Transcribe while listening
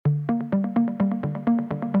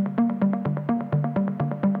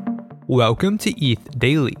Welcome to ETH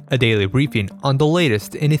Daily, a daily briefing on the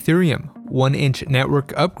latest in Ethereum. 1inch network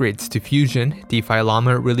upgrades to Fusion, DeFi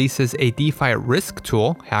Llama releases a DeFi risk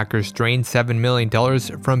tool, hackers drained $7 million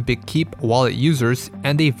from BitKeep wallet users,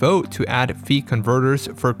 and a vote to add fee converters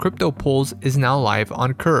for crypto pools is now live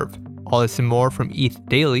on Curve. All this and more from ETH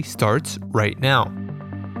Daily starts right now.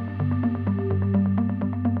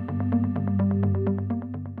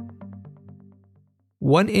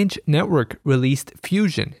 1inch Network released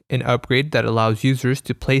Fusion, an upgrade that allows users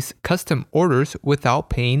to place custom orders without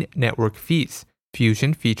paying network fees.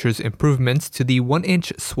 Fusion features improvements to the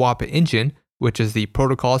 1inch swap engine, which is the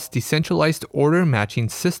protocol's decentralized order matching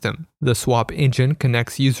system. The swap engine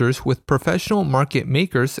connects users with professional market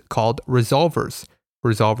makers called resolvers.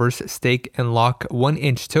 Resolvers stake and lock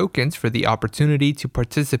 1inch tokens for the opportunity to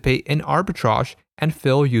participate in arbitrage and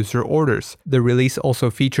fill user orders. The release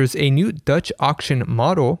also features a new Dutch auction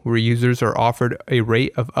model where users are offered a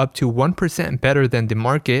rate of up to 1% better than the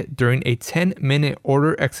market during a 10-minute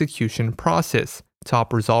order execution process.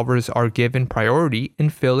 Top resolvers are given priority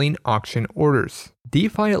in filling auction orders.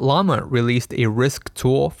 DeFi Llama released a risk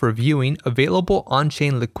tool for viewing available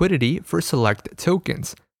on-chain liquidity for select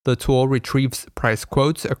tokens. The tool retrieves price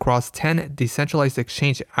quotes across 10 decentralized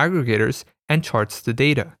exchange aggregators and charts the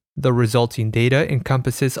data. The resulting data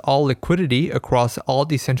encompasses all liquidity across all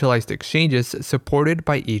decentralized exchanges supported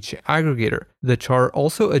by each aggregator. The chart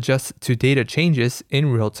also adjusts to data changes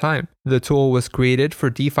in real time. The tool was created for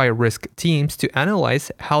DeFi risk teams to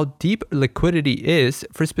analyze how deep liquidity is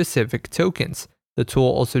for specific tokens. The tool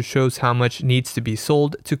also shows how much needs to be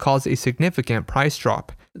sold to cause a significant price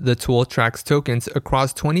drop. The tool tracks tokens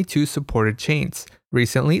across 22 supported chains.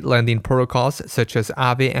 Recently, lending protocols such as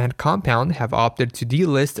Aave and Compound have opted to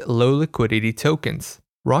delist low liquidity tokens.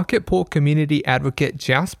 Rocket Pool community advocate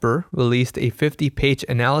Jasper released a 50-page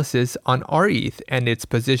analysis on rETH and its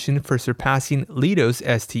position for surpassing Lido's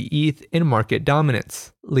stETH in market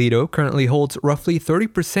dominance. Lido currently holds roughly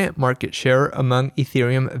 30% market share among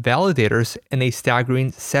Ethereum validators and a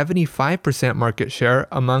staggering 75% market share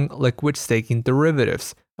among liquid staking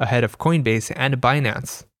derivatives, ahead of Coinbase and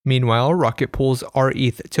Binance. Meanwhile, Rocket Pool's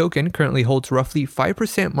rETH token currently holds roughly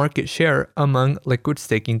 5% market share among liquid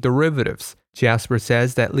staking derivatives. Jasper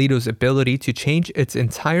says that Lido's ability to change its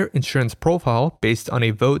entire insurance profile based on a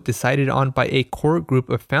vote decided on by a core group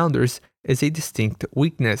of founders is a distinct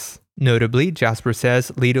weakness. Notably, Jasper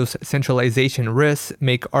says Lido's centralization risks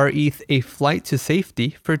make rETH a flight to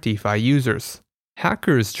safety for DeFi users.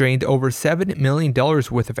 Hackers drained over $7 million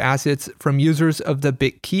worth of assets from users of the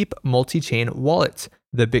BitKeep multi-chain wallet.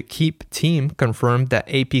 The BitKeep team confirmed that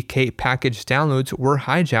APK package downloads were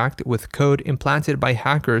hijacked with code implanted by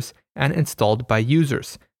hackers and installed by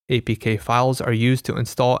users. APK files are used to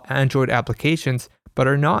install Android applications but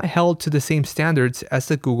are not held to the same standards as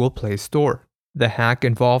the Google Play Store. The hack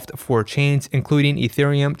involved 4 chains including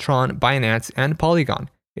Ethereum, Tron, Binance, and Polygon.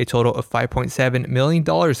 A total of $5.7 million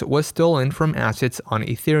was stolen from assets on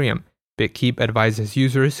Ethereum. BitKeep advises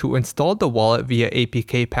users who installed the wallet via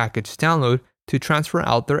APK package download to transfer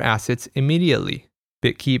out their assets immediately.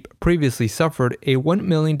 BitKeep previously suffered a $1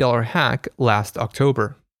 million hack last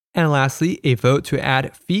October. And lastly, a vote to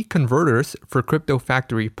add fee converters for Crypto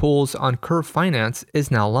Factory pools on Curve Finance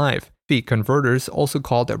is now live. Fee converters, also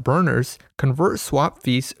called burners, convert swap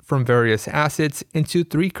fees from various assets into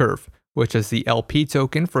 3Curve, which is the LP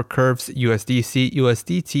token for Curve's USDC,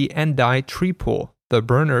 USDT, and DAI tree pool. The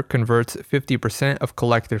burner converts 50% of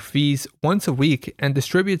collected fees once a week and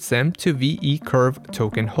distributes them to VE Curve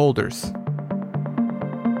token holders.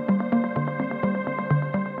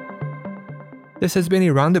 This has been a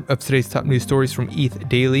roundup of today's top news stories from ETH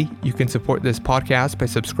Daily. You can support this podcast by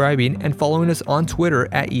subscribing and following us on Twitter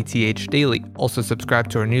at ETHDaily. Also subscribe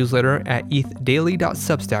to our newsletter at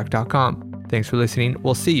ethdaily.substack.com. Thanks for listening.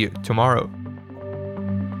 We'll see you tomorrow.